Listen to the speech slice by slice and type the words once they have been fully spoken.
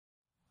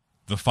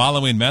The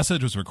following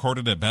message was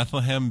recorded at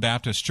Bethlehem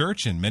Baptist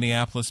Church in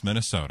Minneapolis,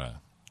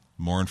 Minnesota.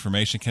 More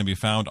information can be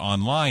found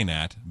online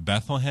at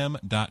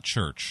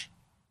bethlehem.church.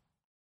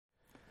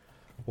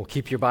 Well,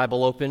 keep your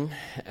Bible open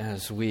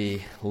as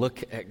we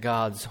look at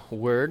God's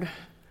Word.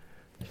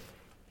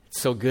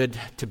 It's so good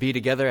to be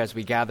together as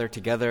we gather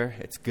together.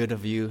 It's good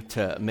of you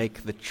to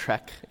make the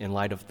trek in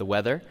light of the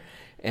weather.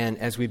 And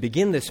as we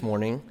begin this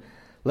morning,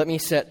 let me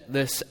set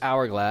this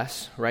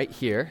hourglass right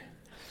here.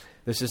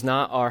 This is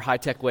not our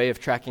high-tech way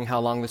of tracking how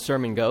long the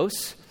sermon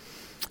goes.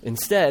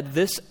 Instead,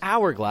 this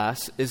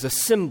hourglass is a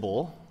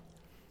symbol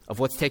of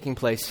what's taking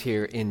place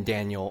here in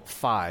Daniel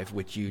 5,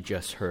 which you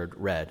just heard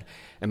read.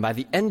 And by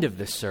the end of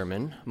this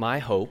sermon, my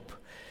hope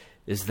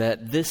is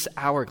that this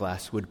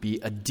hourglass would be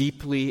a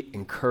deeply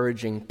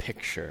encouraging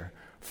picture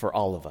for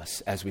all of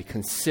us as we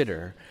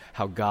consider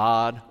how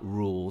God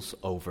rules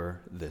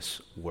over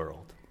this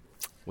world.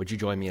 Would you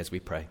join me as we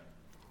pray?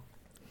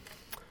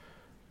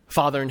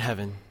 Father in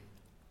heaven,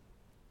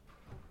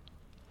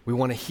 we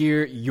want to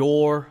hear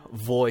your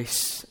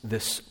voice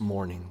this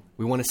morning.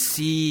 We want to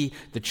see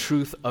the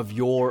truth of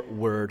your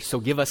word.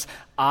 So give us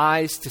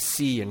eyes to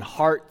see and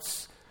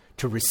hearts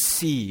to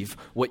receive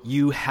what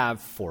you have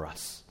for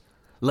us.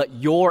 Let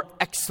your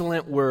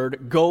excellent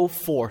word go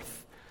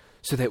forth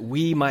so that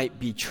we might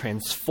be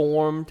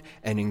transformed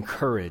and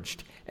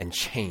encouraged and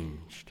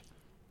changed.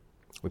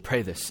 We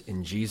pray this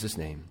in Jesus'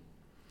 name.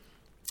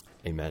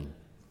 Amen.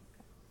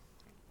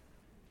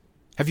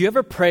 Have you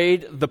ever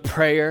prayed the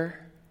prayer,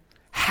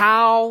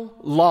 "How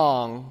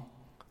long,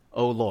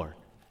 O Lord?"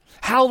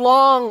 How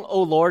long,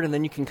 O Lord? And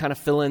then you can kind of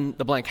fill in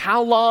the blank.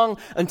 How long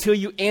until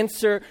you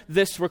answer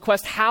this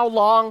request? How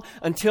long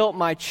until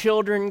my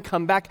children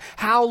come back?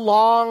 How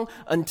long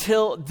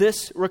until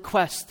this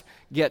request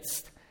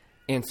gets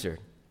answered?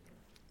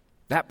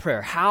 That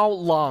prayer, how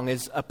long,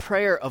 is a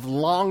prayer of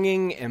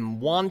longing and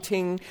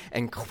wanting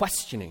and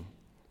questioning.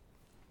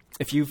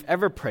 If you've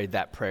ever prayed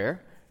that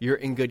prayer, you're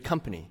in good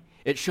company.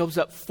 It shows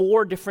up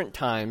 4 different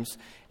times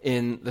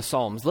in the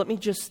Psalms. Let me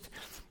just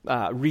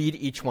read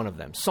each one of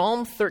them.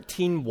 Psalm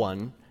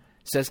 13:1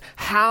 says,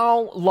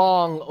 "How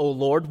long, O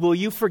Lord, will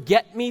you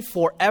forget me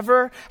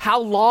forever? How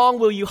long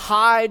will you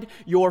hide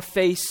your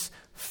face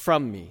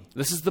from me?"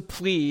 This is the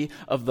plea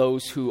of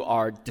those who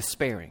are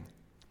despairing.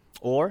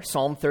 Or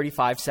Psalm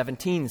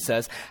 35:17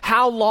 says,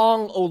 "How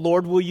long, O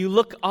Lord, will you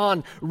look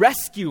on?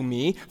 Rescue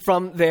me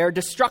from their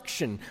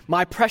destruction,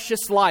 my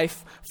precious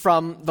life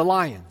from the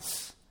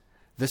lions."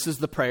 This is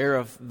the prayer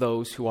of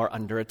those who are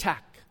under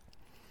attack.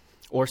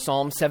 Or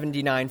Psalm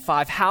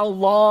 79:5, "How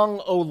long,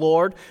 O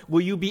Lord,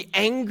 will you be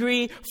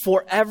angry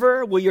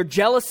forever? Will your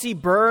jealousy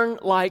burn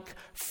like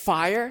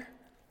fire?"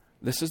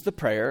 This is the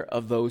prayer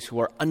of those who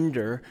are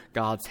under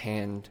God's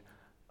hand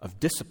of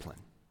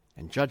discipline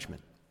and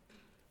judgment.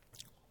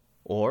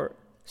 Or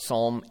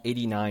Psalm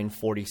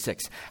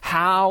 89:46,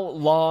 "How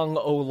long,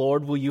 O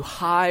Lord, will you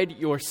hide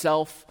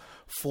yourself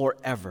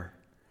forever?"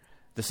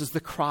 This is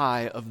the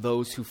cry of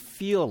those who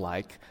feel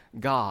like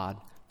God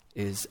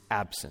is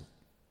absent.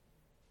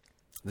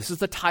 This is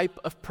the type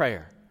of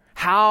prayer,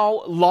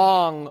 "How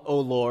long, O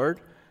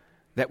Lord?"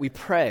 that we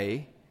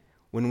pray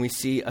when we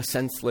see a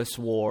senseless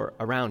war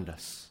around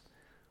us,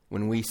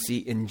 when we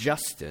see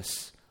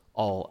injustice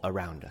all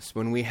around us,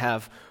 when we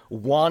have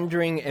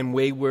wandering and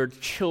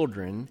wayward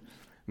children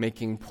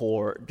making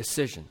poor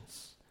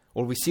decisions,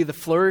 or we see the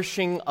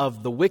flourishing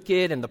of the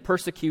wicked and the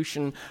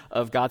persecution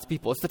of God's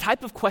people. It's the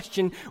type of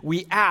question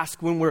we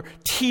ask when we're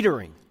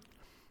teetering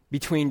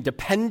between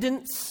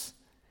dependence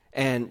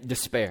and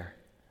despair,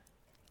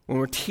 when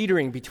we're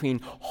teetering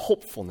between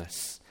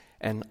hopefulness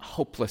and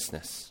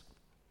hopelessness.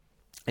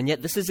 And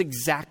yet this is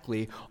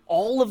exactly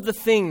all of the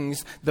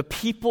things the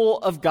people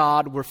of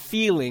God were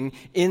feeling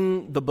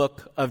in the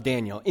book of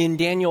Daniel, in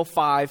Daniel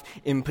 5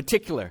 in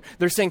particular.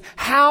 They're saying,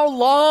 "How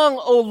long,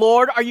 O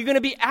Lord, are you going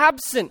to be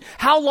absent?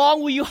 How long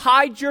will you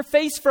hide your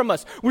face from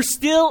us? We're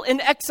still in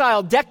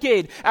exile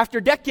decade after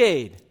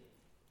decade.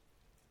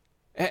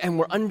 And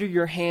we're under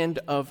your hand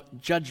of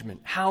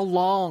judgment. How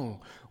long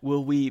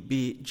will we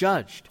be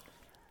judged?"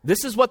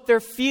 This is what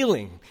they're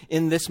feeling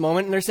in this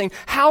moment. And they're saying,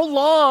 "How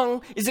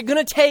long is it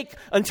going to take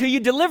until you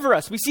deliver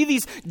us?" We see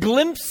these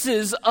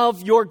glimpses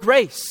of your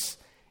grace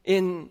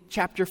in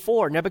chapter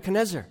 4,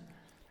 Nebuchadnezzar.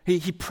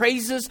 He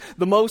praises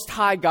the Most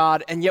High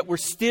God, and yet we're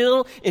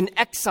still in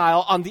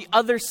exile on the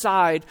other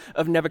side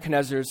of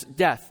Nebuchadnezzar's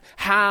death.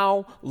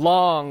 How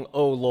long,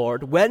 O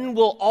Lord? When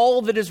will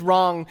all that is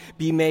wrong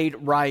be made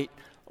right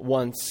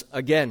once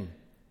again?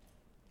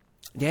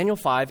 Daniel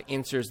 5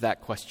 answers that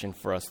question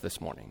for us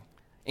this morning.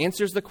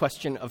 Answers the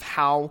question of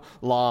how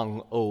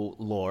long, O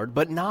Lord,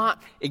 but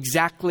not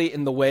exactly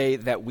in the way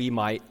that we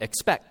might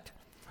expect.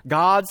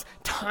 God's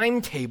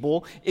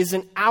timetable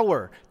isn't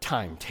our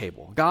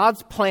timetable.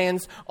 God's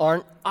plans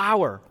aren't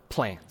our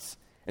plans.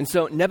 And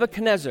so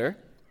Nebuchadnezzar,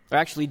 or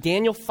actually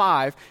Daniel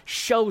 5,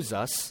 shows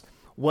us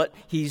what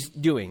he's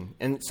doing.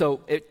 And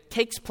so it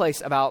takes place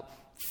about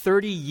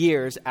 30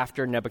 years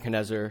after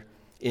Nebuchadnezzar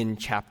in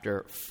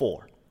chapter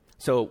 4.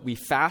 So we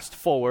fast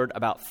forward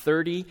about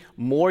 30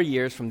 more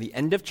years from the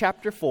end of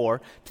chapter 4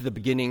 to the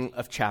beginning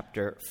of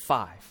chapter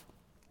 5.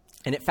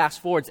 And it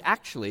fast forwards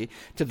actually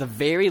to the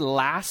very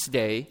last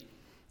day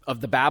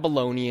of the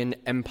Babylonian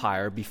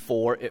Empire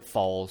before it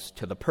falls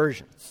to the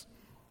Persians.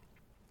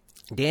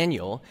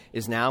 Daniel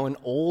is now an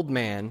old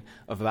man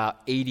of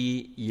about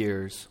 80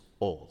 years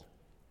old.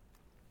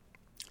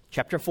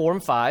 Chapter 4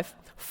 and 5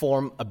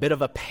 form a bit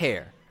of a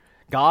pair.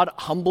 God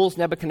humbles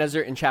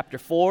Nebuchadnezzar in chapter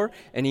 4,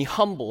 and he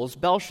humbles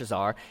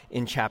Belshazzar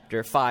in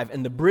chapter 5.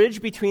 And the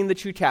bridge between the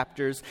two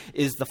chapters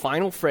is the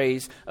final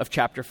phrase of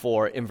chapter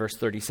 4 in verse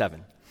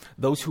 37.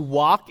 Those who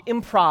walk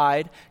in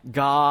pride,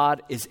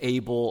 God is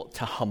able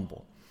to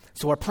humble.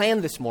 So our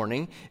plan this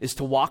morning is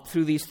to walk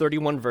through these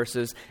 31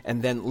 verses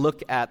and then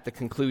look at the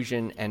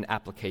conclusion and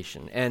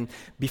application. And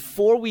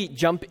before we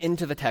jump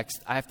into the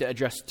text, I have to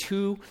address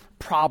two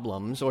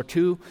problems or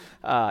two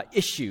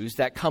issues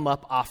that come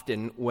up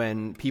often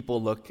when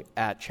people look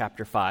at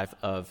chapter 5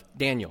 of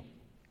Daniel.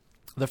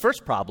 The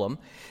first problem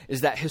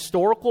is that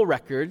historical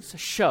records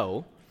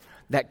show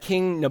that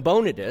King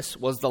Nabonidus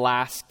was the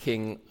last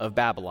king of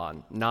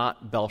Babylon,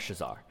 not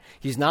Belshazzar.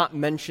 He's not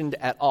mentioned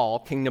at all,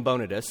 King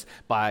Nabonidus,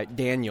 by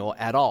Daniel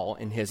at all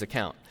in his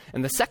account.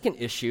 And the second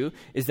issue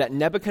is that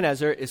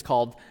Nebuchadnezzar is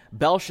called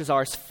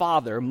Belshazzar's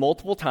father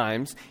multiple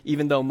times,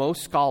 even though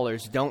most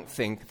scholars don't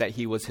think that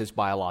he was his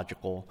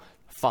biological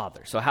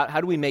father. So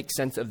how do we make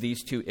sense of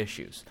these two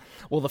issues?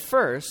 Well, the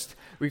first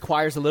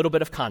requires a little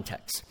bit of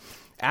context.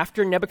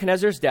 After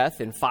Nebuchadnezzar's death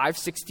in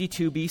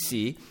 562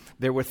 BC,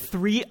 there were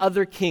 3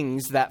 other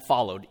kings that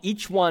followed.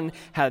 Each one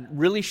had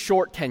really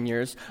short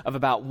tenures of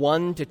about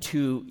 1 to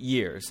 2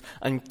 years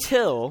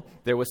until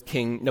there was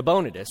King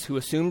Nabonidus, who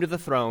assumed the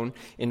throne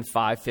in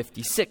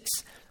 556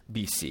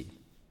 BC.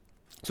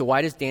 So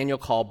why does Daniel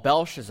call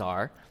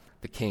Belshazzar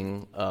the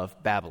king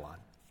of Babylon?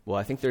 Well,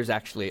 I think there's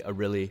actually a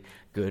really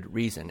good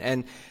reason.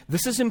 And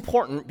this is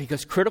important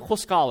because critical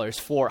scholars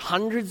for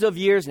hundreds of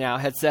years now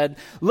had said,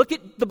 look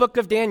at the book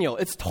of Daniel.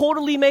 It's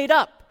totally made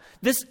up.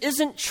 This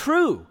isn't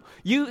true.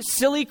 You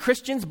silly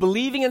Christians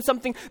believing in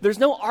something, there's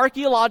no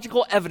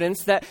archaeological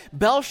evidence that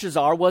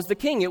Belshazzar was the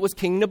king. It was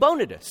King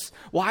Nabonidus.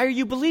 Why are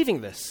you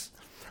believing this?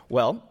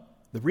 Well,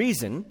 the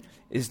reason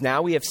is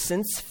now we have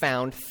since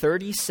found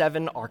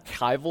 37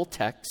 archival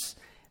texts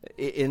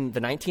in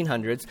the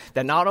 1900s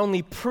that not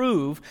only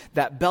prove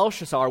that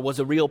Belshazzar was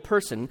a real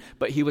person,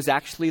 but he was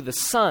actually the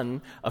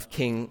son of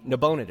King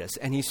Nabonidus,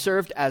 and he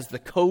served as the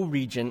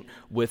co-regent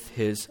with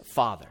his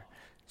father.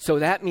 So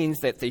that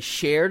means that they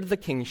shared the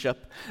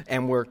kingship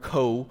and were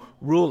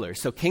co-rulers.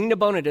 So King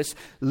Nabonidus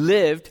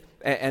lived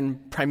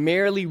and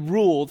primarily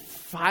ruled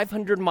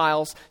 500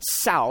 miles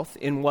south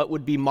in what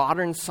would be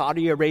modern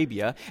Saudi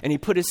Arabia, and he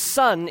put his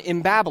son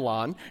in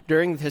Babylon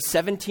during his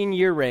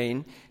 17-year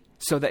reign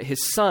so that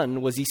his son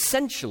was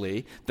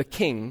essentially the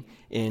king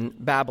in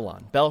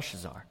Babylon,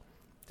 Belshazzar.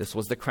 This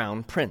was the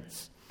crown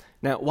prince.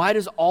 Now, why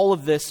does all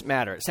of this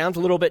matter? It sounds a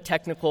little bit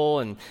technical,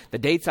 and the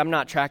dates I'm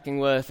not tracking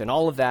with, and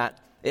all of that.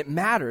 It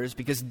matters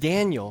because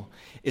Daniel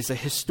is a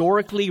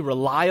historically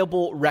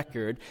reliable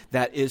record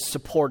that is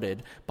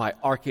supported by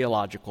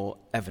archaeological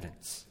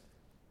evidence.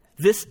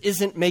 This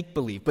isn't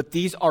make-believe, but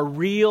these are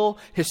real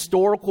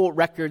historical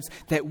records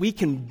that we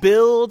can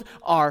build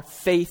our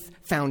faith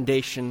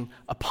foundation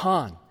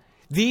upon.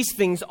 These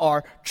things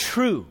are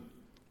true.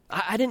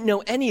 I didn't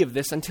know any of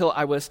this until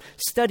I was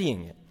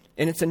studying it.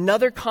 And it's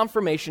another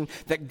confirmation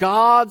that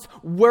God's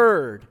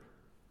word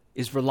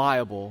is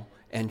reliable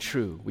and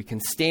true. We can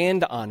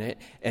stand on it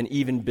and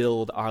even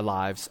build our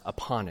lives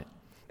upon it.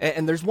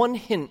 And there's one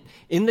hint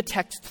in the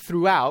text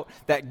throughout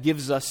that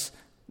gives us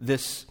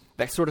this,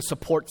 that sort of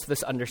supports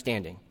this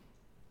understanding.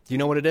 Do you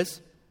know what it is?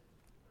 It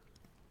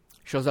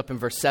shows up in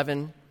verse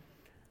 7,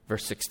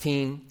 verse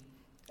 16,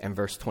 and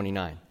verse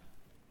 29.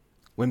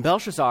 When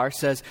Belshazzar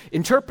says,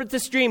 interpret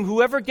this dream,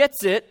 whoever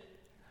gets it,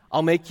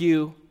 I'll make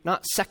you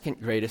not second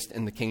greatest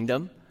in the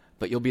kingdom,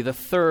 but you'll be the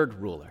third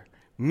ruler.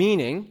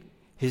 Meaning,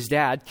 his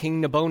dad,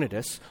 King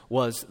Nabonidus,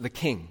 was the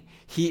king.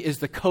 He is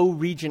the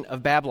co-regent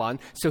of Babylon,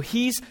 so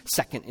he's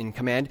second in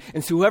command.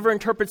 And so whoever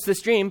interprets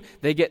this dream,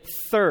 they get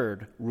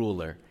third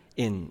ruler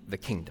in the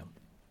kingdom.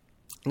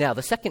 Now,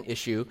 the second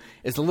issue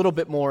is a little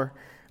bit more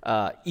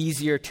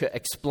easier to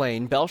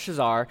explain.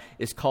 Nebuchadnezzar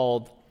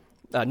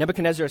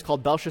is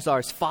called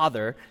Belshazzar's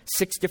father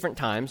 6 different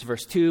times.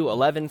 Verse 2,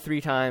 11,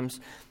 3 times.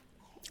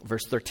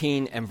 Verse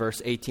 13 and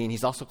verse 18.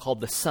 He's also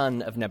called the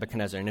son of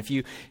Nebuchadnezzar. And if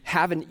you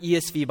have an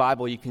ESV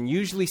Bible, you can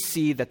usually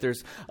see that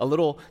there's a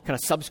little kind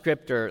of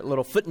subscript or a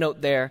little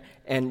footnote there.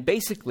 And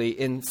basically,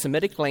 in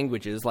Semitic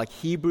languages like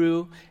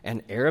Hebrew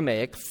and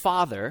Aramaic,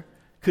 father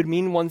could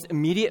mean one's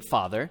immediate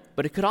father,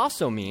 but it could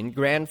also mean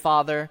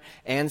grandfather,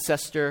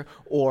 ancestor,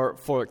 or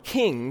for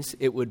kings,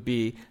 it would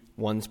be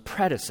one's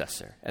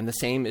predecessor. And the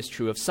same is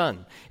true of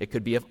son. It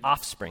could be of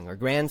offspring or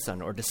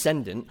grandson or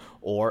descendant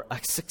or a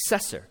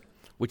successor,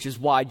 which is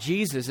why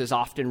Jesus is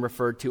often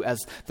referred to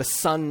as the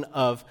son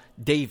of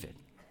David.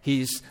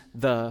 He's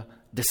the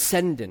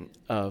descendant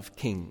of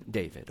King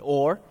David.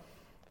 Or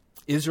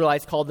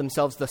Israelites called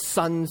themselves the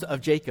sons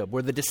of Jacob,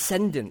 or the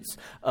descendants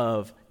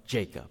of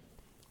Jacob.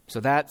 So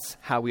that's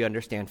how we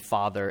understand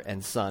father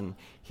and son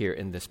here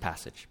in this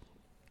passage.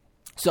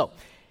 So,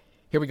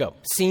 here we go.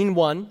 Scene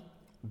 1,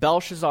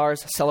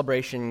 Belshazzar's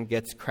celebration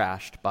gets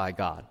crashed by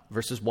God.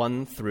 Verses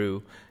 1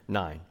 through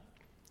 9.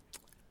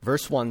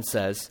 Verse 1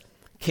 says,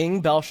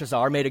 King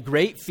Belshazzar made a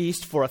great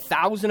feast for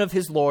 1,000 of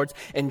his lords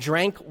and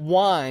drank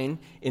wine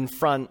in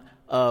front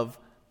of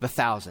the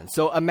 1,000.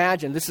 So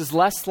imagine, this is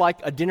less like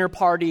a dinner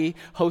party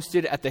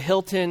hosted at the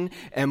Hilton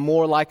and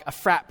more like a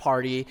frat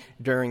party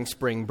during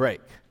spring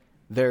break.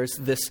 There's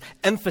this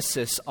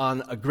emphasis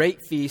on a great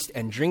feast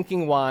and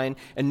drinking wine.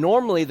 And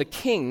normally the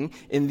king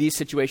in these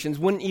situations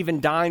wouldn't even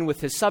dine with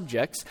his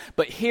subjects.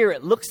 But here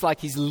it looks like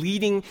he's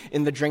leading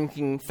in the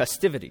drinking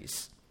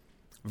festivities.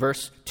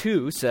 Verse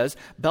 2 says,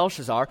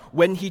 Belshazzar,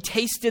 when he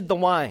tasted the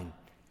wine.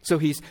 So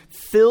he's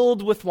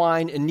filled with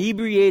wine,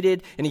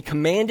 inebriated, and he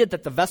commanded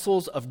that the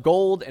vessels of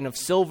gold and of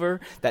silver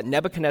that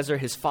Nebuchadnezzar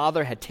his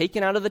father had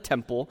taken out of the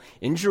temple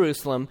in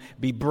Jerusalem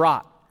be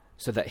brought,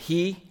 so that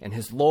he and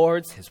his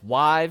lords, his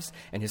wives,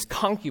 and his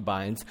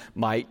concubines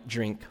might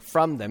drink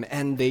from them.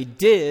 And they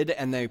did,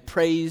 and they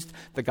praised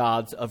the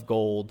gods of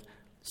gold,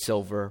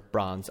 silver,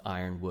 bronze,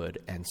 iron,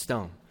 wood, and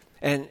stone.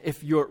 And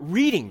if you're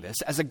reading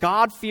this as a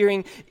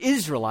God-fearing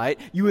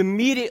Israelite, you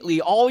immediately,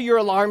 all your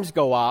alarms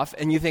go off,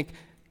 and you think,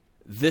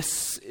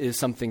 this is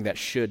something that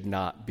should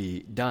not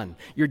be done.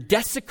 You're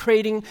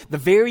desecrating the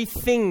very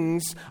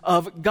things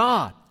of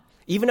God.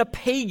 Even a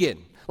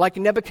pagan like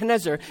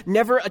Nebuchadnezzar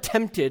never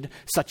attempted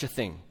such a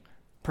thing,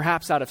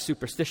 perhaps out of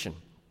superstition.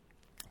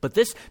 But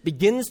this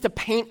begins to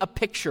paint a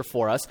picture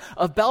for us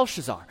of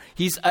Belshazzar.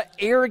 He's an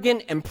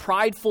arrogant and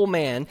prideful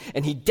man,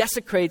 and he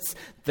desecrates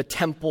the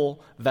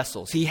temple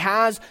vessels. He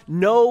has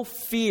no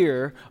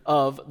fear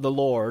of the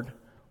Lord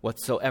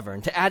whatsoever.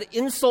 And to add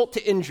insult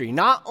to injury,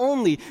 not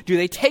only do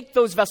they take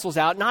those vessels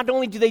out, not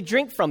only do they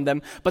drink from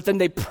them, but then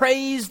they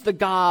praise the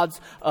gods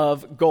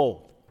of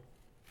gold.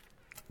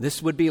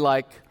 This would be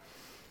like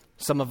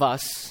some of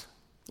us,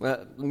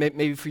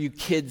 maybe for you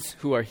kids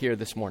who are here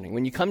this morning,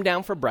 when you come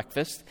down for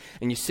breakfast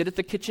and you sit at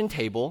the kitchen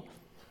table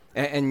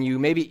and you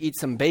maybe eat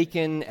some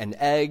bacon and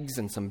eggs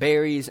and some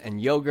berries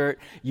and yogurt,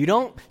 you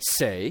don't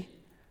say,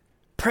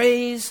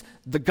 praise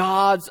the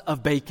gods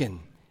of bacon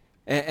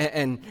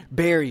and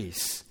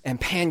berries and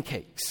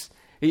pancakes.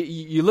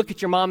 You look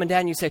at your mom and dad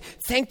and you say,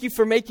 thank you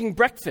for making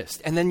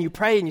breakfast. And then you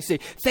pray and you say,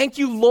 thank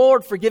you,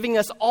 Lord, for giving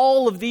us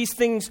all of these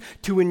things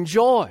to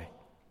enjoy.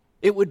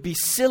 It would be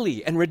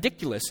silly and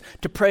ridiculous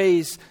to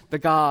praise the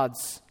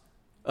gods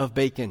of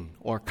bacon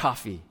or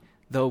coffee,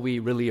 though we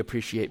really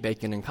appreciate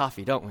bacon and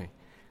coffee, don't we?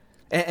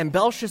 And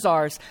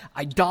Belshazzar's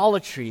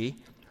idolatry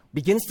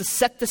begins to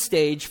set the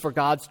stage for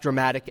God's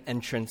dramatic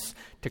entrance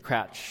to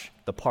crash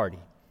the party.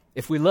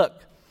 If we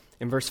look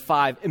in verse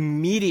 5,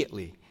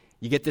 immediately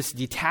you get this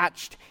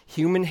detached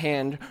human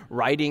hand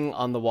writing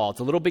on the wall.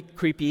 It's a little bit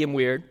creepy and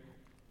weird.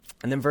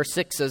 And then verse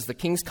 6 says, the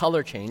king's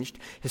color changed,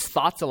 his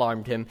thoughts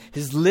alarmed him,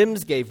 his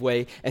limbs gave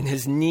way, and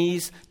his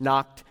knees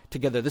knocked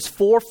together. This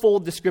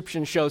fourfold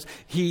description shows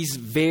he's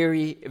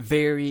very,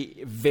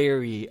 very,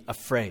 very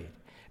afraid.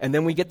 And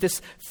then we get this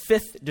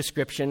fifth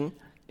description.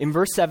 In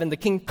verse 7, the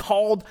king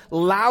called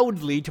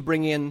loudly to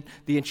bring in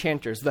the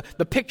enchanters.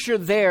 The picture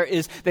there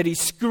is that he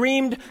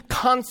screamed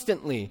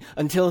constantly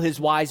until his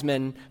wise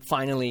men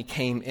finally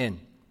came in.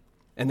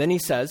 And then he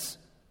says,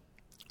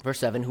 verse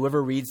 7,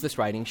 whoever reads this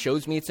writing,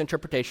 shows me its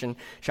interpretation,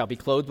 shall be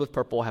clothed with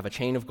purple, have a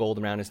chain of gold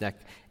around his neck,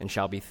 and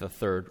shall be the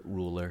third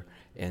ruler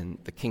in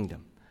the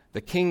kingdom.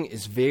 The king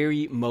is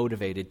very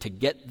motivated to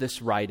get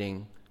this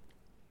writing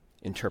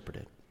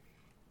interpreted.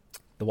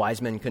 The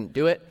wise men couldn't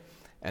do it,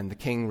 and the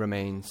king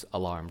remains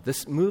alarmed.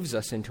 This moves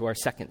us into our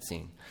second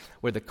scene,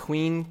 where the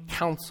queen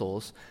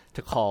counsels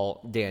to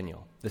call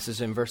Daniel. This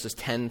is in verses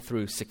 10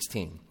 through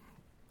 16.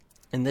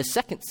 In this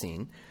second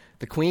scene,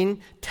 the queen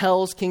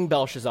tells King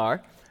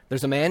Belshazzar,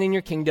 there's a man in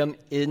your kingdom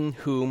in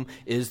whom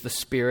is the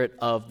spirit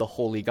of the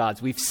holy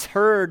gods. We've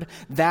heard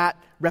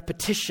that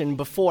repetition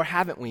before,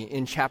 haven't we,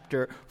 in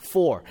chapter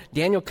 4.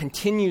 Daniel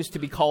continues to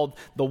be called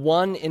the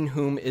one in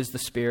whom is the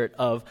spirit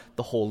of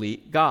the holy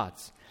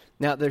gods.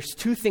 Now, there's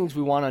two things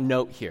we want to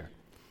note here.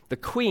 The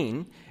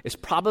queen is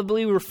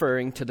probably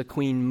referring to the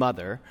queen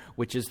mother,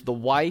 which is the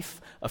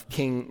wife of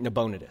King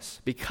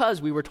Nabonidus,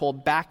 because we were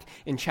told back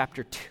in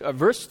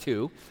verse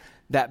 2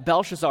 that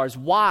Belshazzar's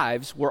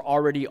wives were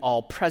already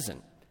all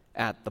present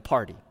at the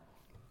party.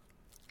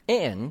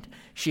 And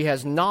she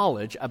has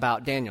knowledge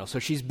about Daniel. So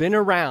she's been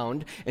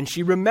around and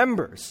she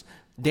remembers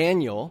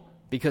Daniel,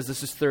 because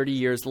this is 30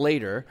 years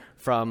later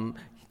from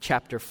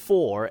chapter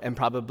 4, and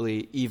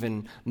probably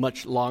even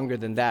much longer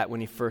than that when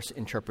he first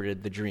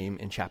interpreted the dream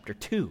in chapter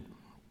 2.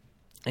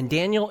 And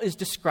Daniel is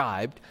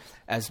described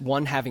as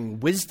one having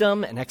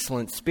wisdom and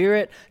excellent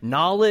spirit,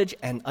 knowledge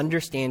and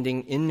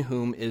understanding, in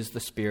whom is the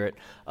spirit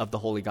of the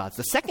holy gods.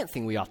 The second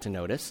thing we ought to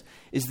notice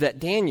is that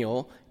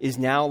Daniel is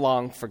now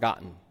long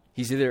forgotten.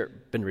 He's either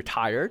been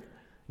retired,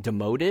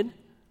 demoted,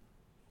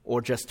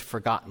 or just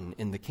forgotten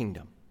in the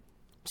kingdom.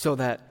 so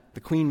that the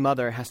queen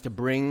mother has to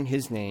bring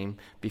his name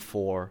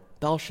before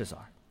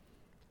Belshazzar.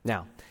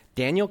 Now,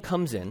 Daniel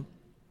comes in,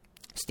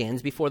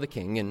 stands before the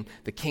king, and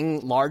the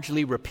king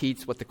largely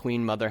repeats what the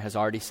queen mother has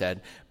already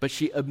said, but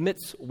she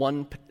admits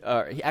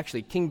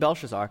King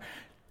Belshazzar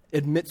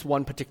admits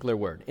one particular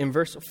word. In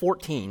verse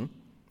 14,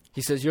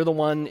 he says, "You're the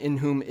one in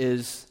whom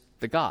is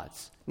the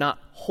gods, not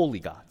holy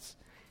gods."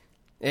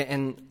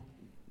 And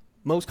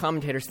most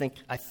commentators think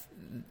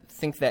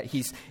that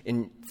he's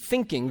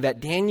thinking that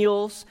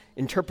Daniel's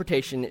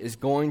interpretation is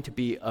going to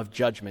be of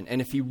judgment.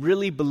 And if he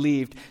really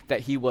believed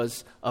that he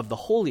was of the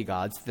holy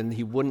gods, then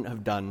he wouldn't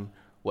have done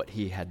what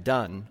he had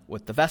done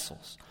with the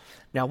vessels.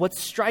 Now,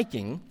 what's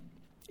striking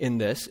in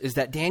this is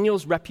that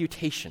Daniel's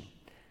reputation,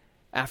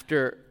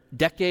 after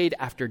decade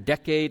after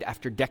decade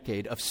after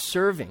decade of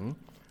serving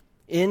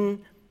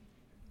in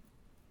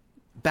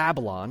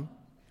Babylon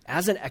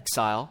as an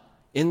exile,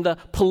 in the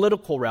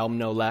political realm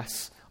no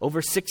less,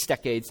 over 6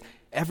 decades,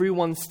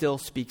 everyone still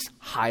speaks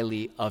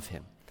highly of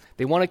him.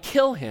 They want to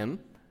kill him,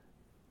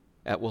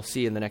 we'll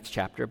see in the next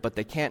chapter, but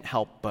they can't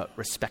help but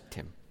respect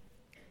him.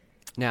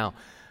 Now,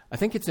 I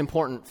think it's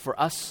important for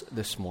us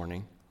this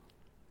morning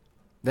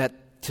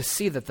to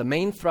see that the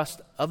main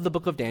thrust of the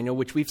book of Daniel,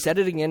 which we've said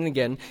it again and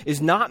again,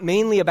 is not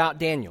mainly about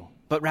Daniel,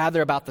 but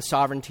rather about the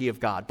sovereignty of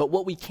God. But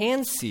what we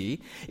can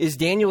see is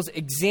Daniel's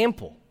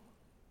example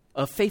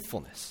of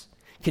faithfulness.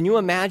 Can you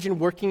imagine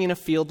working in a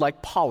field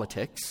like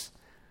politics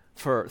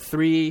for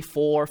 3,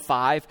 4,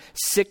 5,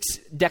 6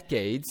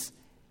 decades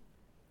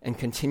and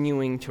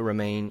continuing to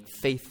remain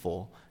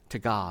faithful to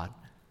God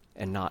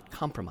and not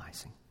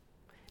compromising?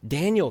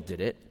 Daniel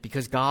did it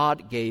because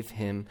God gave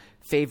him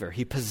favor.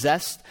 He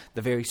possessed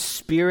the very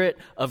Spirit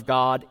of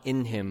God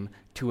in him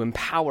to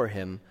empower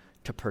him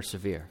to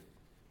persevere.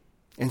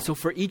 And so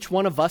for each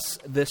one of us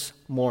this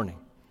morning,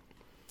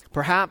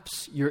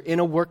 perhaps you're in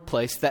a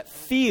workplace that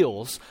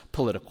feels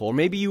political, or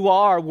maybe you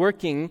are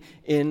working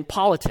in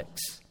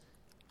politics,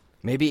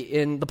 maybe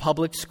in the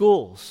public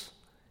schools,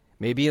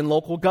 maybe in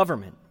local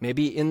government,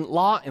 maybe in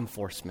law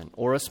enforcement,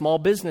 or a small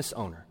business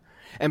owner.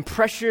 And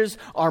pressures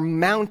are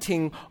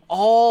mounting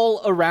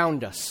all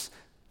around us,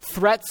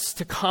 threats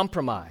to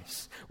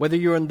compromise. Whether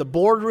you're in the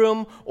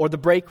boardroom or the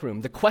break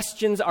room, the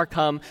questions are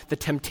come, the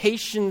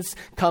temptations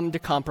come to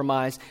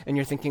compromise, and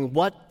you're thinking,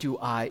 what do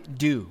I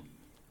do?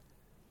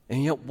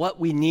 And yet what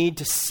we need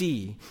to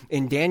see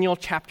in Daniel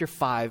chapter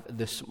 5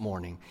 this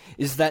morning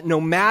is that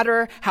no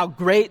matter how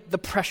great the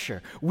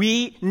pressure,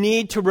 we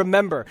need to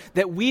remember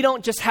that we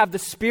don't just have the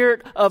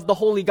Spirit of the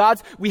holy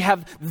gods, we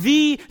have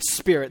the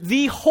Spirit,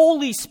 the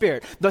Holy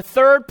Spirit, the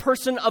third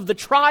person of the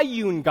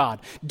triune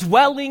God,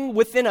 dwelling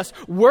within us,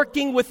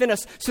 working within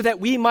us, so that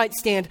we might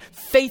stand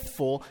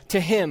faithful to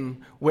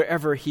Him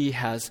wherever He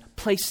has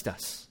placed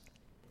us.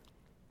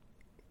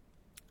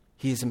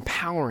 He is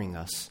empowering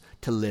us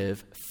to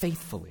live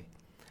faithfully.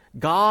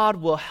 God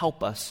will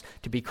help us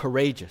to be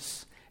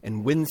courageous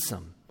and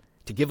winsome,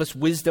 to give us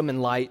wisdom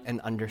and light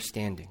and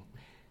understanding.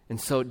 And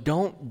so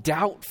don't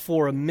doubt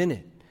for a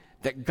minute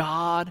that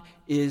God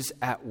is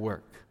at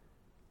work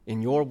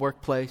in your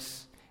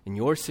workplace, in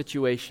your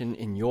situation,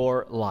 in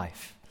your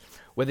life.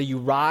 Whether you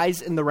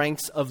rise in the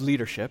ranks of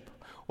leadership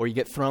or you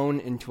get thrown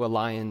into a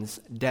lion's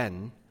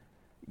den,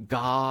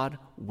 God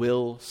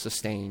will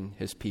sustain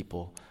His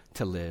people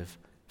to live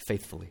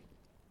faithfully.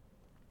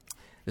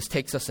 This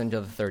takes us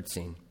into the third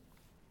scene,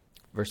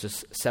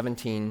 verses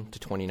 17 to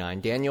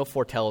 29. Daniel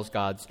foretells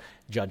God's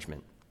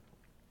judgment.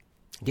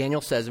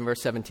 Daniel says in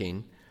verse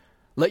 17,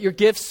 "Let your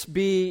gifts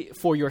be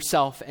for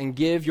yourself and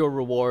give your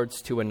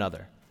rewards to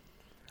another."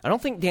 I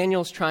don't think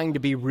Daniel's trying to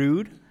be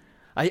rude.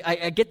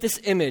 I get this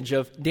image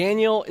of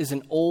Daniel is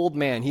an old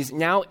man. He's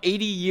now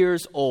 80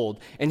 years old,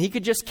 and he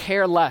could just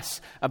care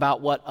less about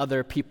what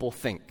other people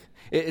think.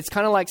 It's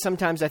kind of like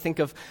sometimes I think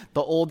of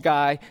the old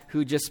guy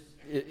who just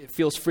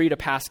feels free to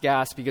pass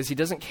gas because he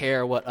doesn't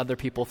care what other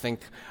people think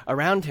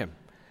around him.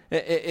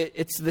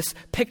 It's this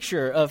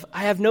picture of,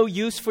 I have no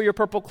use for your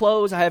purple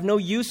clothes. I have no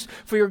use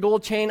for your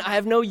gold chain. I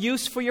have no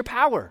use for your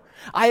power.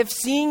 I have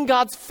seen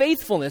God's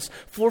faithfulness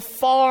for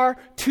far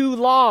too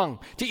long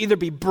to either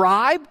be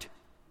bribed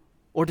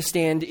or to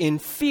stand in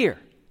fear.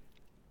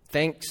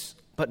 Thanks,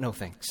 but no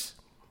thanks.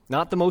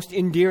 Not the most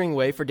endearing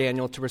way for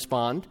Daniel to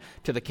respond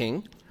to the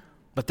king.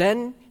 But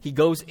then he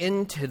goes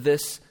into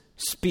this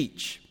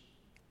speech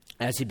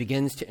as he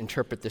begins to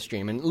interpret this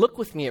dream. And look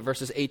with me at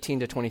verses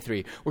 18 to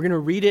 23. We're going to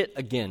read it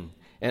again,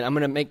 and I'm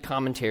going to make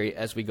commentary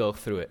as we go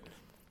through it.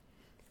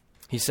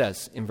 He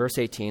says in verse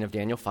 18 of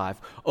Daniel 5,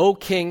 "O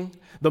king,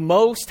 the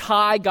Most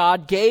High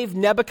God gave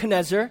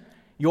Nebuchadnezzar,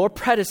 your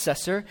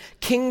predecessor,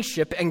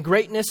 kingship and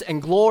greatness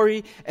and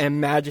glory and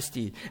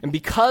majesty. And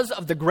because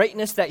of the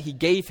greatness that he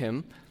gave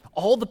him,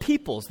 all the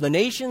peoples, the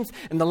nations,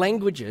 and the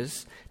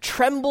languages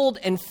trembled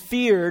and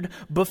feared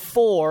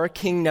before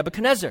King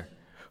Nebuchadnezzar.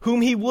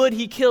 Whom he would,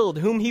 he killed.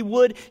 Whom he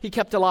would, he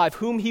kept alive.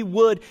 Whom he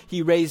would,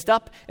 he raised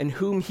up. And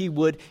whom he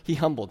would, he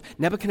humbled."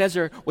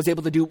 Nebuchadnezzar was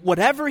able to do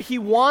whatever he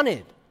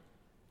wanted.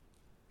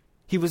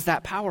 He was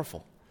that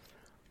powerful.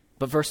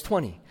 But verse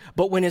 20,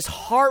 but when his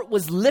heart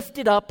was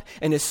lifted up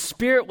and his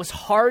spirit was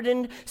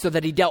hardened so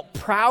that he dealt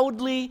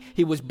proudly,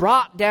 he was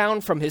brought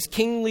down from his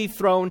kingly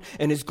throne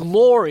and his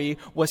glory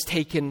was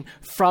taken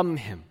from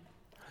him.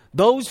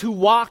 Those who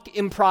walk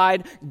in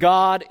pride,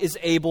 God is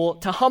able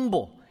to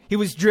humble. He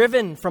was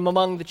driven from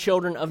among the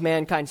children of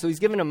mankind. So he's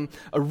given him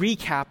a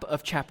recap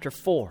of chapter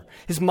 4.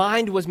 His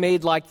mind was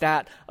made like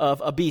that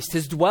of a beast.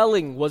 His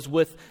dwelling was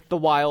with the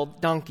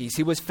wild donkeys.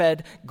 He was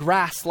fed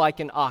grass like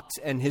an ox,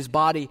 and his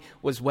body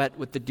was wet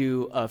with the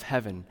dew of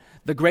heaven.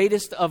 The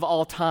greatest of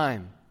all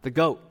time, the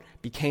goat,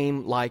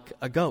 became like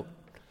a goat,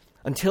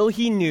 until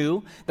he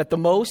knew that the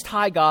Most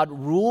High God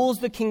rules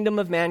the kingdom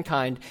of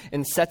mankind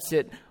and sets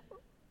it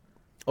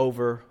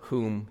over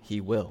whom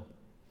he will.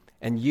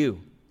 And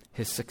you,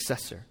 his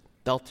successor,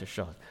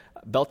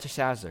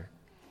 Belteshazzar,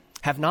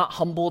 have not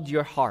humbled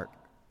your heart,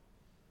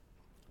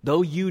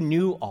 though you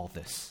knew all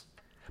this,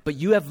 but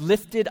you have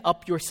lifted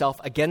up yourself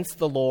against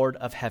the Lord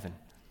of heaven.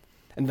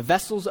 And the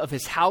vessels of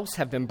his house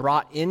have been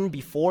brought in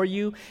before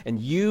you, and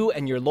you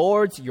and your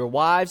lords, your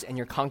wives, and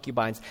your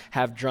concubines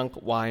have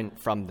drunk wine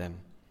from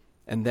them.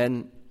 And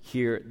then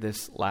hear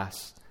this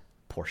last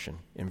portion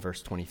in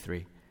verse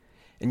 23.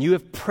 And you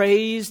have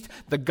praised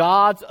the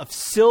gods of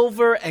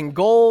silver and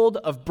gold,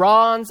 of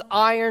bronze,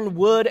 iron,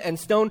 wood, and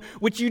stone,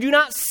 which you do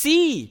not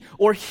see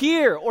or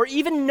hear or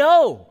even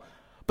know,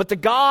 but the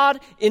God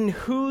in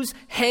whose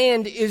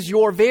hand is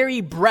your very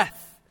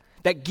breath,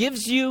 that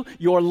gives you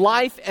your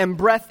life and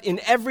breath in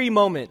every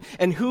moment,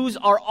 and whose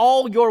are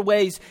all your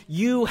ways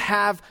you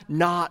have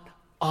not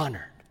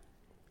honored.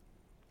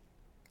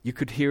 You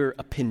could hear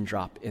a pin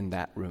drop in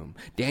that room.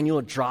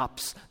 Daniel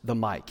drops the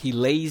mic. He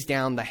lays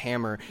down the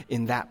hammer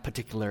in that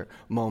particular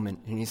moment.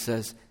 And he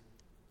says,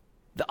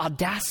 the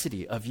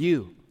audacity of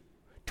you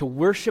to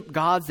worship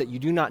gods that you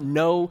do not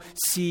know,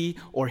 see,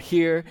 or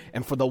hear,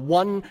 and for the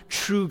one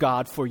true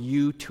God for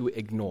you to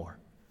ignore.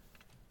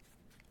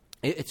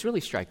 It's really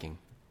striking.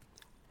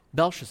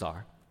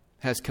 Belshazzar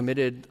has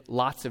committed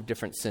lots of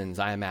different sins,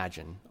 I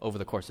imagine, over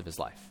the course of his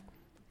life.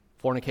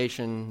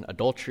 Fornication,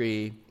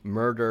 adultery,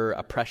 murder,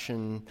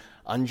 oppression,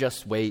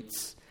 unjust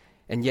weights.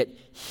 And yet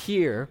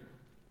here,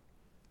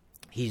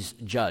 he's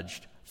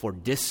judged for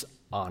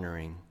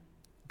dishonoring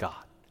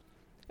God.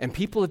 And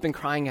people have been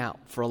crying out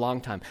for a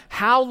long time.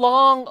 How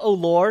long, O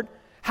Lord?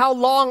 How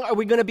long are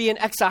we going to be in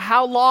exile?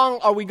 How long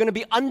are we going to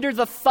be under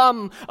the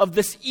thumb of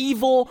this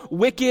evil,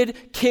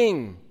 wicked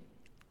king?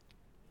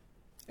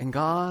 And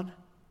God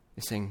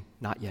is saying,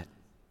 not yet.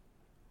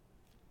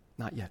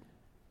 Not yet.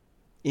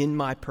 In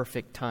my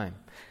perfect time.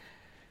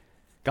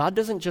 God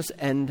doesn't just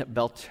end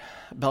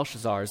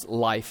Belshazzar's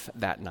life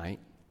that night.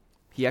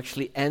 He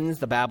actually ends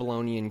the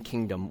Babylonian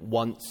kingdom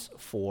once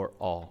for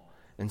all.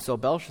 And so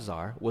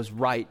Belshazzar was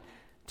right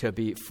to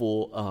be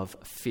full of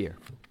fear.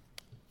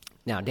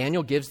 Now,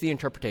 Daniel gives the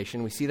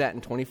interpretation. We see that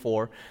in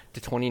 24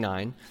 to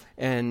 29.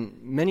 And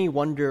many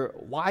wonder,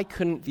 why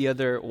couldn't the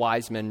other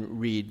wise men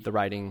read the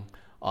writing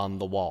on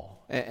the wall?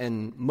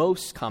 And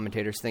most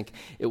commentators think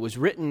it was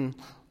written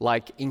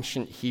like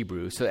ancient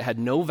Hebrew, so it had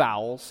no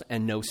vowels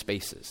and no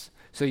spaces.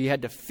 So you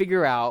had to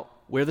figure out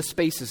where the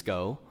spaces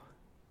go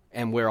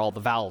and where all the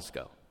vowels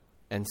go.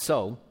 And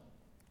so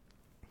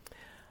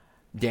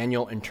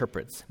Daniel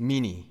interprets,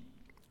 meaning,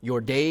 your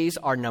days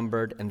are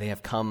numbered and they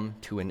have come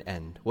to an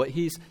end. What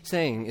he's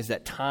saying is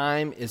that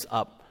time is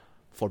up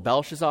for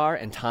Belshazzar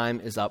and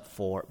time is up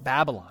for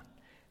Babylon.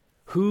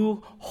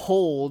 Who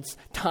holds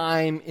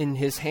time in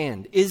his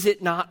hand? Is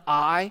it not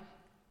I,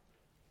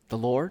 the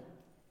Lord?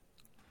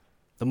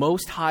 The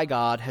Most High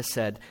God has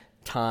said,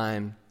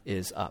 time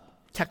is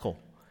up. Tekel,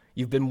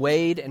 you've been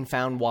weighed and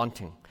found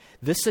wanting.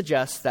 This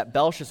suggests that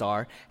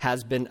Belshazzar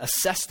has been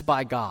assessed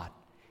by God.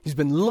 He's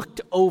been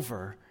looked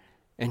over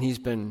and he's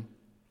been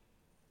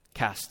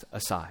cast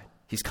aside.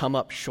 He's come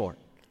up short.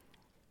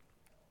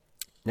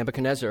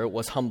 Nebuchadnezzar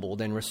was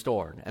humbled and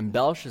restored, and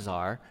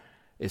Belshazzar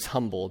is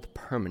humbled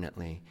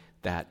permanently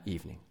that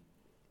evening.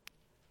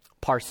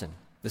 Parson,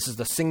 this is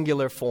the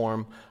singular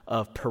form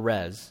of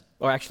Perez,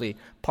 or actually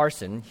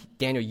Parson.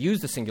 Daniel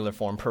used the singular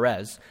form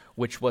Perez,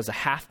 which was a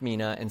half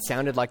mina and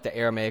sounded like the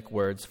Aramaic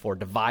words for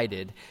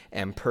divided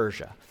and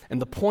Persia.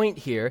 And the point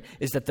here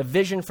is that the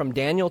vision from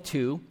Daniel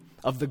 2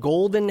 of the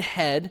golden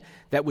head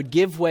that would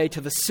give way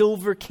to the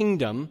silver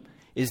kingdom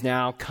is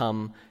now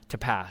come to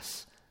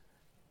pass.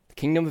 The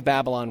kingdom of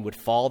Babylon would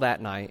fall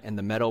that night and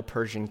the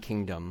Medo-Persian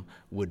kingdom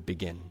would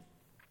begin.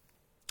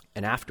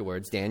 And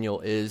afterwards,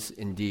 Daniel is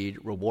indeed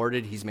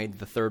rewarded. He's made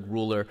the third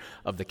ruler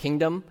of the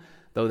kingdom,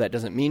 though that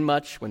doesn't mean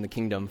much when the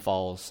kingdom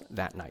falls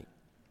that night.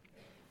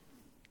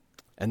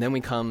 And then we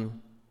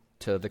come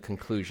to the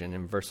conclusion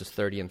in verses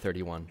 30 and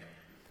 31.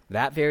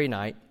 That very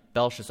night,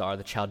 Belshazzar,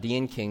 the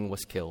Chaldean king,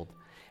 was killed,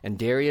 and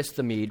Darius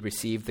the Mede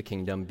received the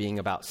kingdom, being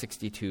about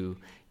 62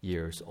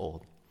 years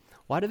old.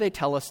 Why do they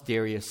tell us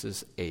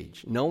Darius's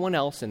age? No one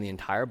else in the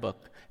entire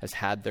book has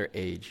had their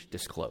age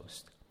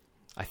disclosed.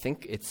 I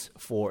think it's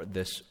for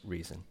this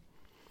reason.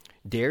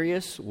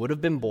 Darius would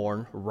have been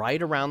born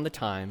right around the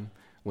time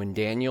when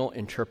Daniel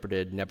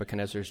interpreted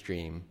Nebuchadnezzar's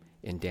dream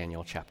in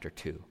Daniel chapter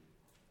 2.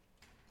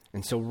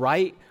 And so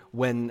right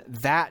when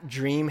that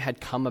dream had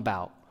come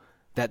about,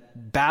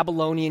 that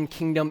Babylonian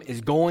kingdom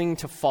is going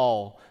to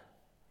fall,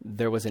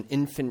 there was an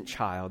infant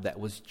child that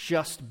was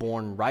just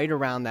born right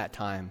around that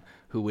time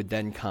who would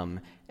then come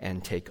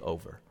and take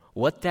over.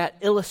 What that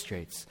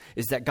illustrates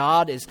is that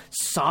God is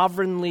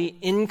sovereignly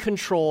in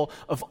control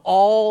of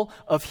all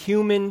of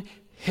human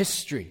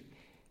history.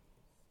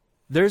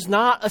 There's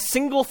not a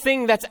single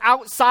thing that's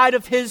outside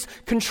of his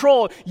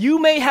control. You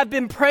may have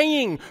been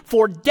praying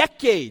for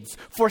decades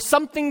for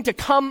something to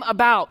come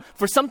about,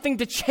 for something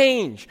to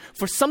change,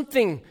 for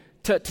something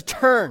to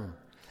turn.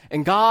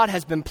 And God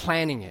has been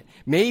planning it.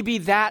 Maybe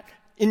that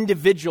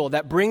individual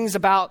that brings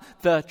about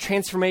the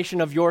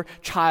transformation of your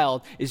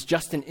child is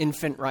just an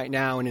infant right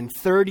now, and in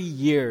 30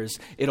 years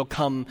it'll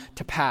come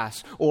to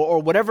pass.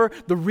 Or whatever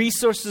the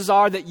resources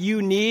are that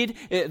you need,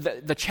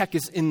 the check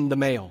is in the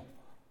mail.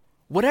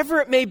 Whatever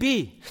it may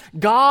be,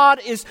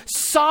 God is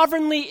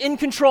sovereignly in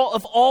control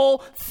of all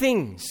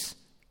things,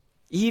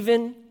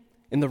 even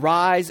in the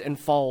rise and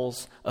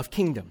falls of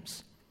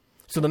kingdoms.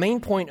 So the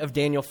main point of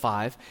Daniel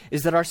 5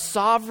 is that our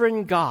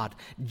sovereign God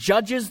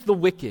judges the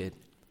wicked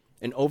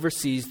and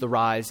oversees the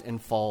rise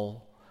and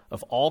fall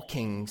of all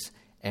kings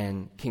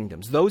and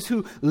kingdoms. Those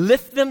who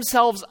lift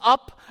themselves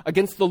up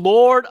against the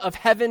Lord of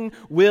heaven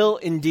will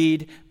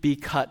indeed be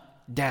cut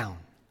down.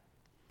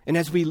 And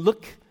as we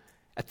look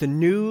at the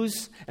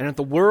news and at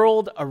the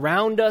world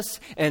around us,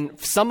 and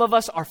some of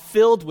us are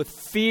filled with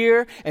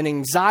fear and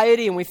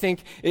anxiety, and we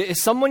think,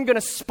 is someone going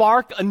to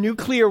spark a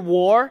nuclear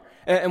war?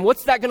 And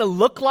what's that going to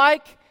look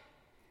like?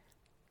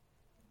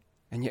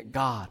 And yet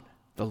God,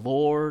 the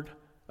Lord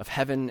of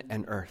heaven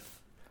and earth,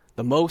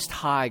 the Most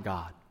High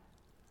God,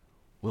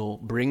 will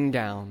bring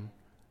down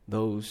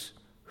those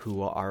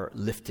who are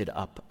lifted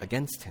up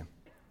against him.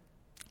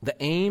 The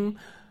aim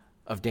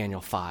of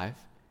Daniel 5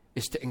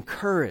 is to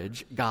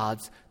encourage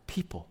God's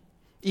people.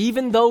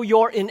 Even though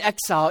you're in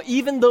exile,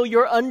 even though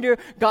you're under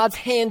God's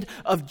hand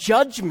of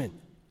judgment,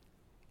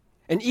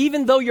 and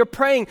even though you're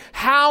praying,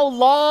 how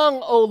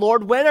long, O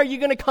Lord, when are you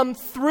going to come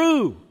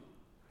through?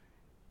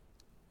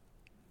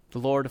 The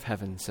Lord of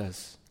heaven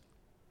says,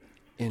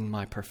 in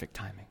my perfect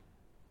timing.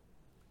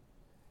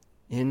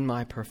 In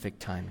my perfect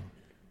timing.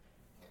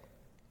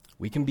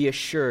 We can be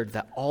assured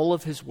that all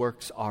of his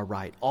works are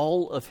right.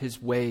 All of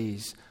his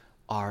ways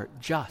are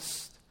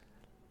just.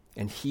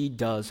 And he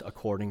does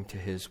according to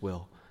his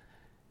will.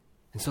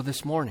 And so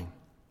this morning,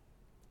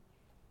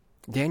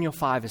 Daniel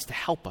 5 is to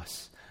help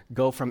us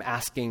go from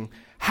asking,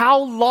 how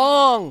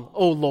long,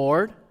 O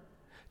Lord,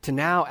 to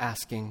now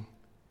asking,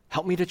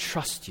 help me to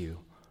trust you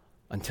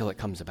until it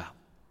comes about.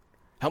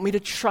 Help me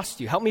to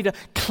trust you. Help me to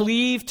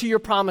cleave to your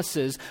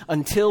promises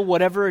until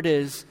whatever it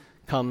is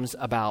comes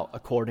about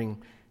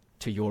according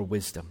to your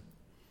wisdom.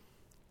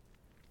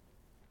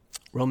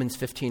 Romans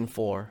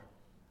 15:4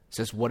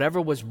 says,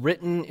 whatever was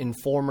written in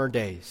former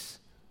days,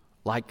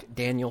 like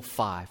Daniel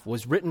 5,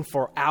 was written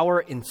for our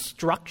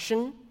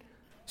instruction,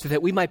 so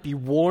that we might be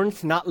warned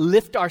to not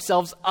lift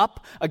ourselves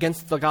up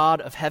against the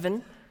God of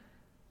heaven,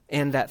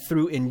 and that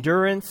through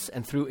endurance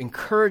and through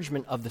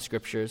encouragement of the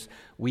Scriptures,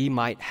 we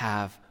might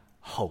have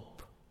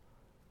hope.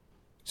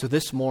 So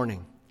this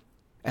morning,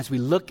 as we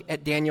look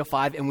at Daniel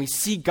 5 and we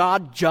see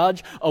God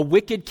judge a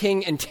wicked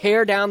king and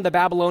tear down the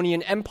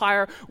Babylonian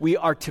Empire, we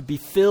are to be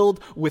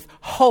filled with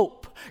hope.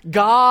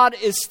 God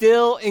is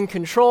still in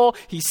control.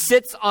 He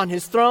sits on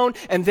his throne,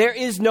 and there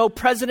is no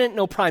president,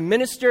 no prime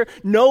minister,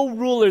 no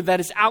ruler that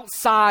is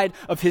outside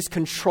of his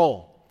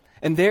control.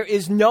 And there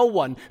is no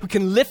one who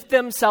can lift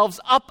themselves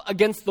up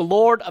against the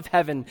Lord of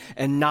heaven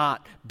and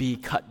not be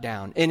cut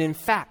down. And in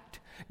fact,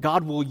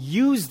 God will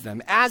use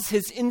them as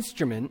his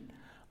instrument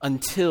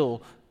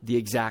until the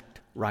exact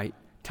right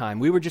time.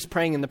 We were just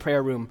praying in the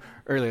prayer room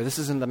earlier. This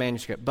isn't the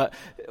manuscript, but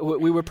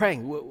we were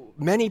praying.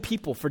 Many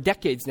people for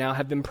decades now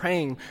have been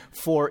praying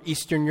for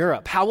Eastern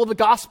Europe. How will the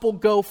gospel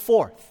go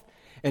forth?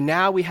 And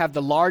now we have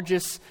the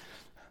largest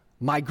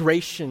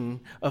migration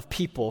of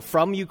people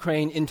from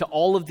Ukraine into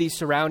all of these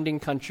surrounding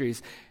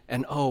countries.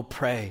 And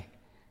pray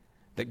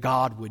that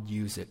God would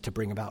use it to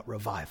bring about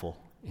revival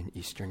in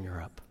Eastern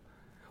Europe.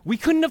 We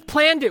couldn't have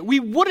planned it. We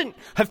wouldn't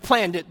have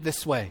planned it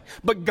this way.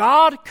 But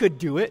God could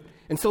do it.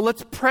 And so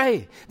let's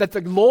pray that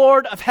the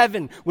Lord of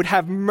heaven would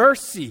have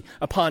mercy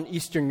upon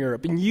Eastern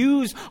Europe and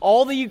use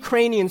all the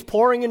Ukrainians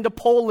pouring into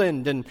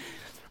Poland and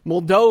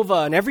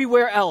Moldova and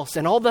everywhere else,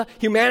 and all the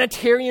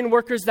humanitarian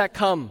workers that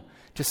come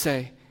to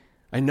say,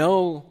 I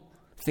know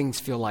things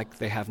feel like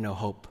they have no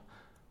hope,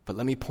 but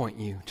let me point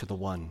you to the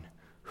one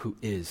who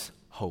is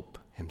hope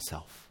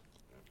himself.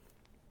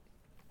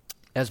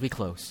 As we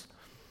close,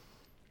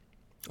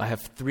 I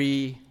have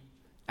 3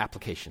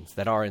 applications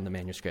that are in the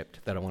manuscript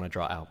that I want to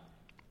draw out.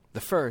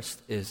 The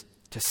first is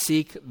to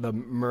seek the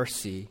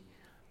mercy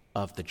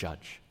of the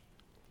judge.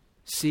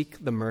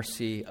 Seek the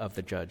mercy of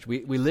the judge.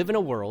 We live in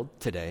a world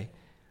today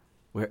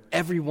where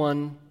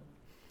everyone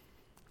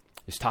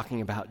is talking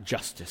about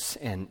justice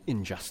and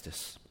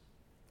injustice.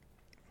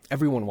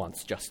 Everyone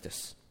wants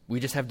justice.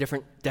 We just have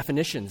different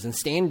definitions and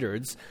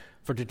standards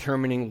for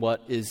determining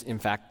what is in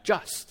fact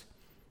just.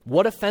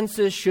 What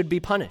offenses should be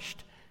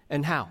punished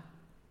and how?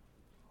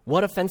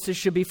 What offenses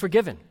should be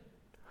forgiven?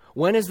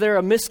 When is there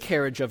a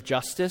miscarriage of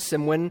justice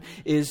and when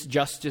is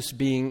justice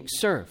being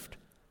served?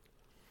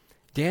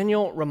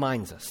 Daniel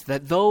reminds us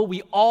that though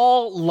we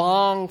all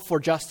long for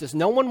justice,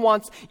 no one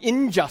wants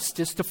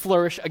injustice to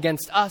flourish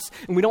against us,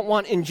 and we don't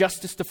want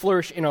injustice to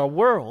flourish in our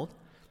world.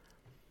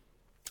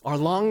 Our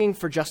longing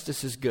for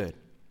justice is good.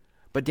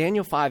 But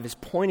Daniel 5 is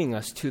pointing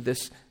us to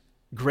this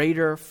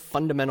greater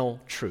fundamental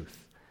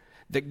truth,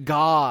 that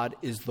God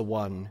is the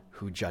one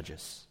who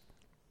judges,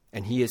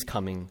 and he is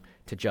coming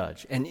to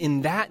judge. And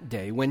in that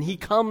day, when he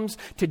comes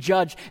to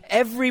judge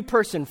every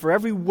person for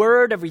every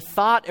word, every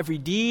thought, every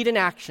deed and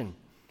action,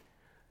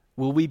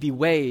 will we be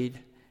weighed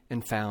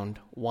and found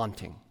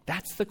wanting?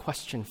 That's the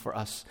question for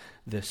us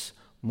this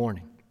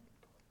morning.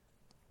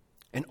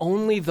 And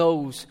only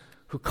those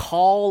who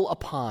call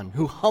upon,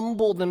 who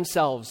humble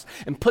themselves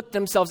and put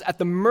themselves at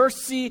the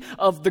mercy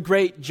of the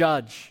great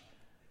judge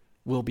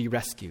will be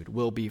rescued,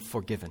 will be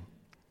forgiven.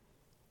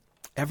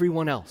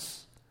 Everyone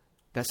else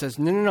that says,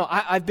 no,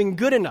 I've been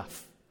good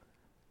enough,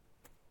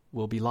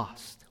 will be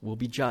lost, will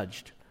be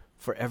judged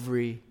for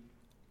every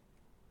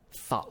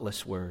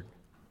thoughtless word.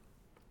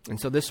 And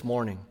so this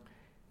morning,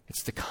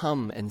 it's to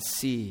come and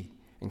see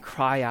and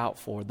cry out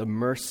for the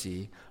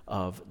mercy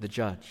of the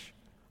judge.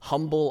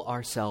 Humble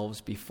ourselves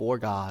before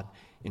God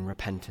in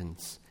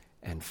repentance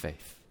and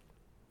faith.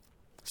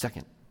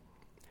 Second,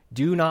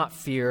 do not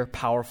fear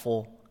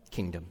powerful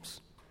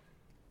kingdoms.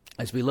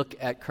 As we look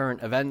at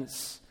current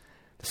events,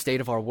 the state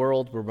of our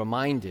world, we're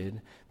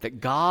reminded that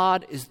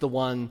God is the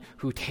one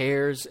who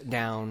tears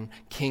down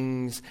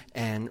kings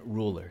and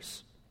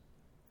rulers.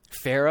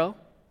 Pharaoh,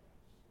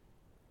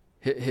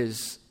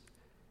 his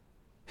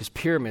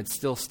pyramids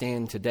still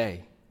stand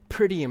today.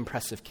 Pretty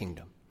impressive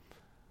kingdom.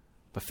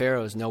 But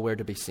Pharaoh is nowhere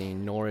to be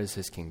seen, nor is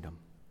his kingdom.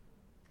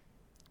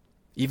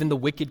 Even the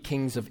wicked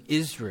kings of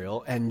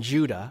Israel and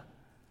Judah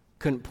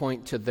couldn't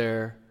point to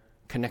their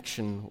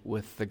connection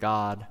with the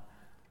God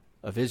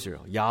of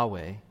Israel,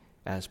 Yahweh,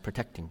 as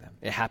protecting them.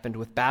 It happened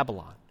with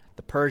Babylon,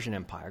 the Persian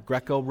Empire,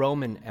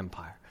 Greco-Roman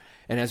Empire.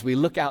 And as we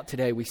look out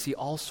today, we see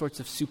all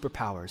sorts of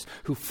superpowers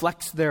who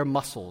flex their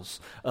muscles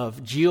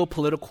of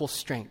geopolitical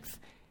strength.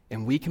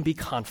 And we can be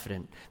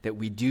confident that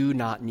we do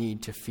not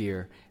need to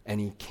fear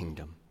any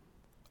kingdom,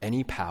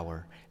 any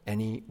power,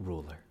 any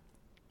ruler.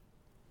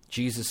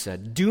 Jesus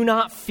said, "Do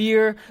not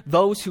fear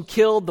those who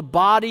kill the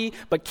body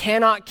but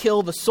cannot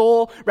kill the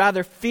soul.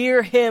 Rather,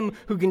 fear him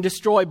who can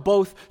destroy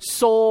both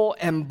soul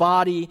and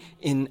body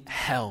in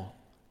hell."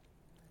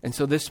 And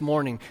so this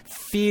morning,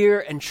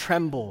 fear and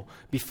tremble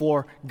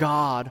before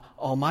God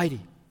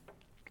Almighty.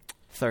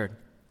 Third,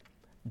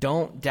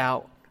 don't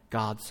doubt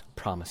God's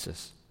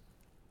promises.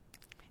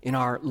 In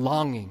our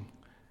longing,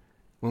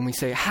 when we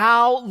say,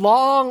 "How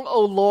long,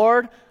 O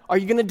Lord, are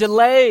you going to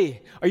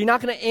delay? Are you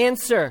not going to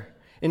answer?"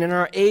 And in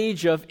our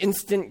age of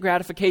instant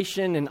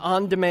gratification and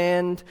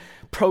on-demand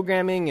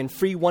programming and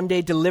free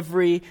one-day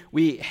delivery,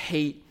 we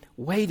hate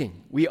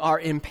waiting. We are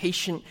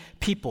impatient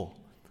people.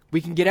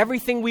 We can get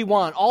everything we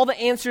want, all the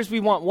answers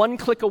we want, one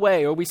click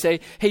away. Or we say,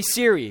 "Hey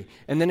Siri,"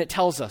 and then it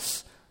tells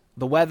us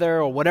the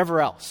weather or whatever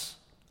else.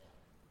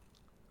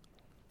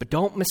 But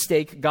don't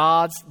mistake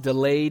God's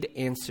delayed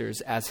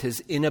answers as his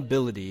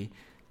inability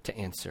to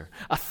answer.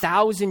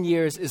 1,000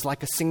 years is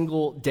like a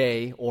single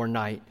day or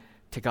night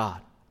to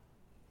God.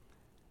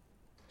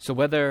 So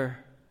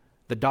whether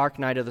the dark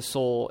night of the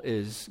soul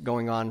is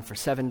going on for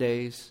 7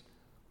 days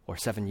or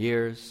 7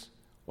 years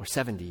or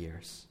 70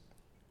 years,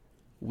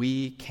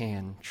 we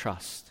can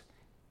trust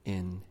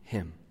in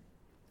him.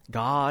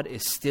 God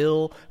is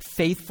still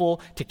faithful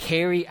to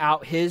carry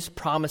out his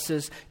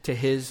promises to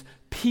his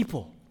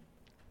people.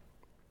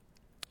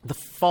 The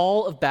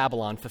fall of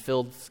Babylon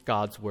fulfilled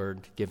God's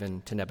word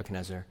given to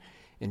Nebuchadnezzar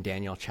in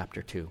Daniel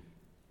chapter 2.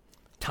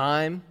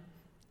 Time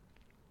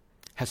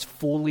has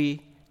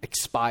fully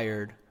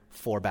expired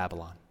for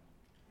Babylon.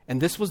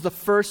 And this was the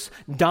first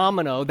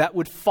domino that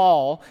would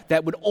fall,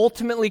 that would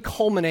ultimately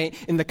culminate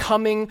in the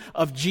coming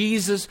of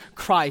Jesus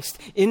Christ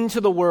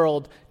into the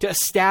world to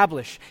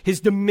establish his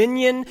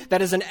dominion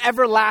that is an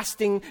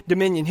everlasting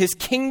dominion, his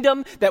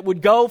kingdom that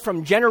would go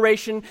from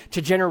generation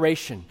to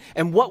generation.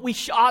 And what we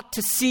ought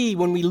to see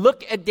when we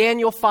look at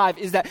Daniel 5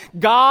 is that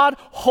God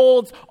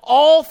holds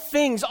all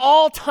things,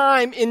 all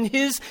time in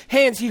his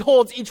hands. He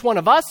holds each one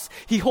of us.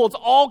 He holds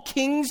all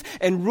kings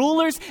and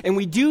rulers, and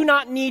we do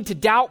not need to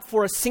doubt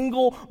for a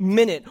single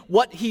minute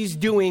what he's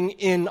doing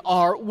in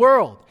our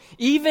world.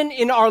 Even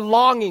in our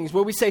longings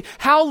where we say,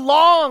 "How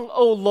long,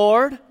 O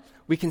Lord?"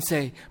 we can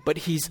say, but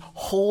he's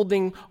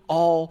holding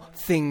all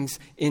things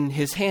in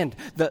his hand.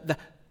 The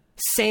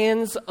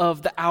sands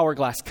of the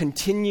hourglass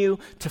continue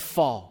to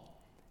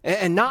fall.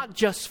 And not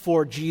just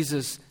for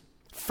Jesus'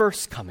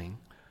 first coming,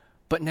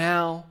 but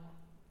now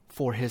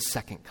for his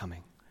second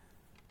coming.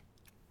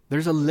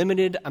 There's a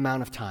limited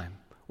amount of time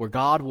where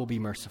God will be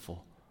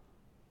merciful.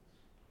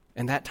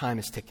 And that time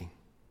is ticking.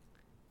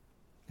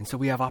 And so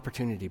we have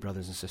opportunity,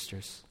 brothers and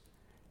sisters,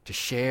 to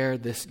share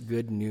this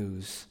good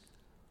news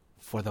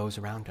for those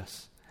around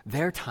us.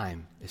 Their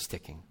time is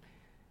ticking.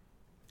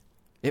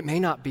 It may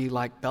not be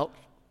like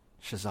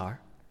Belshazzar,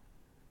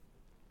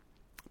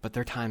 but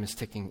their time is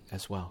ticking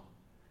as well.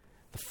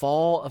 The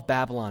fall of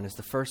Babylon is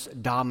the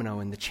first domino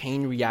in the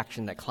chain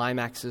reaction that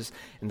climaxes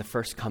in the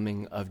first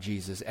coming of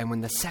Jesus. And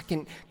when the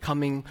second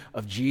coming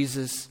of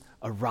Jesus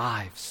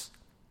arrives,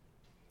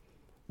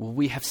 will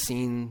we have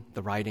seen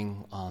the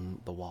writing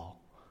on the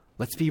wall?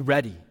 Let's be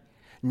ready,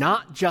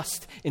 not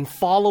just in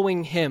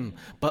following him,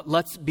 but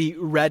let's be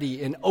ready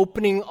in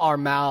opening our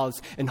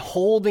mouths and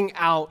holding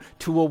out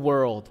to a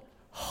world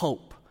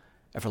hope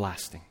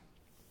everlasting.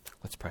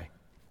 Let's pray.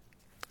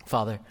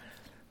 Father,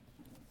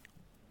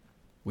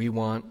 we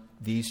want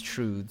these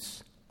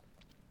truths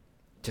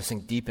to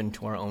sink deep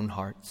into our own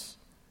hearts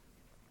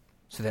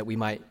so that we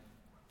might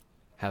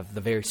have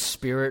the very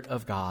Spirit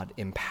of God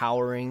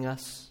empowering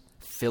us,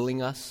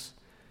 filling us,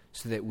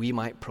 so that we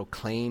might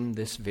proclaim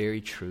this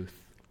very truth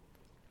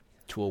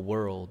to a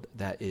world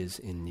that is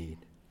in need.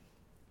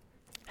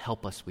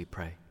 Help us, we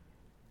pray.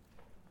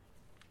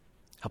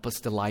 Help us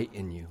delight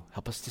in you.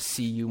 Help us to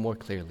see you more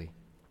clearly.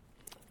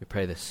 We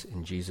pray this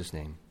in Jesus'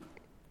 name.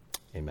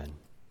 Amen.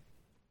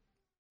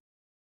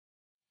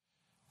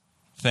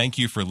 Thank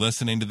you for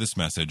listening to this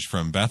message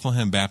from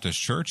Bethlehem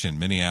Baptist Church in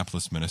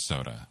Minneapolis,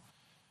 Minnesota.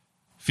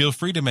 Feel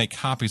free to make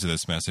copies of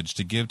this message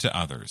to give to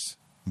others,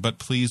 but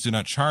please do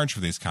not charge for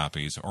these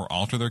copies or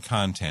alter their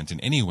content in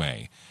any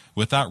way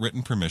without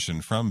written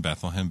permission from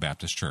Bethlehem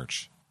Baptist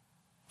Church.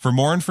 For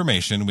more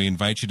information, we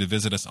invite you to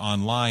visit us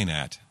online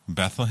at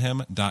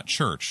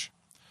bethlehem.church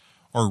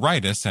or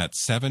write us at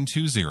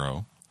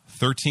 720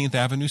 13th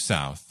Avenue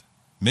South,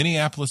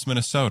 Minneapolis,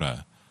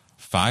 Minnesota,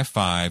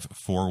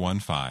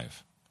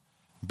 55415.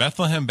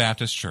 Bethlehem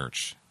Baptist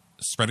Church,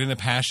 spreading a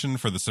passion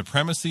for the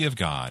supremacy of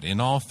God in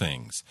all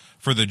things,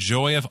 for the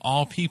joy of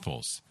all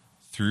peoples,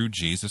 through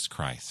Jesus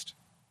Christ.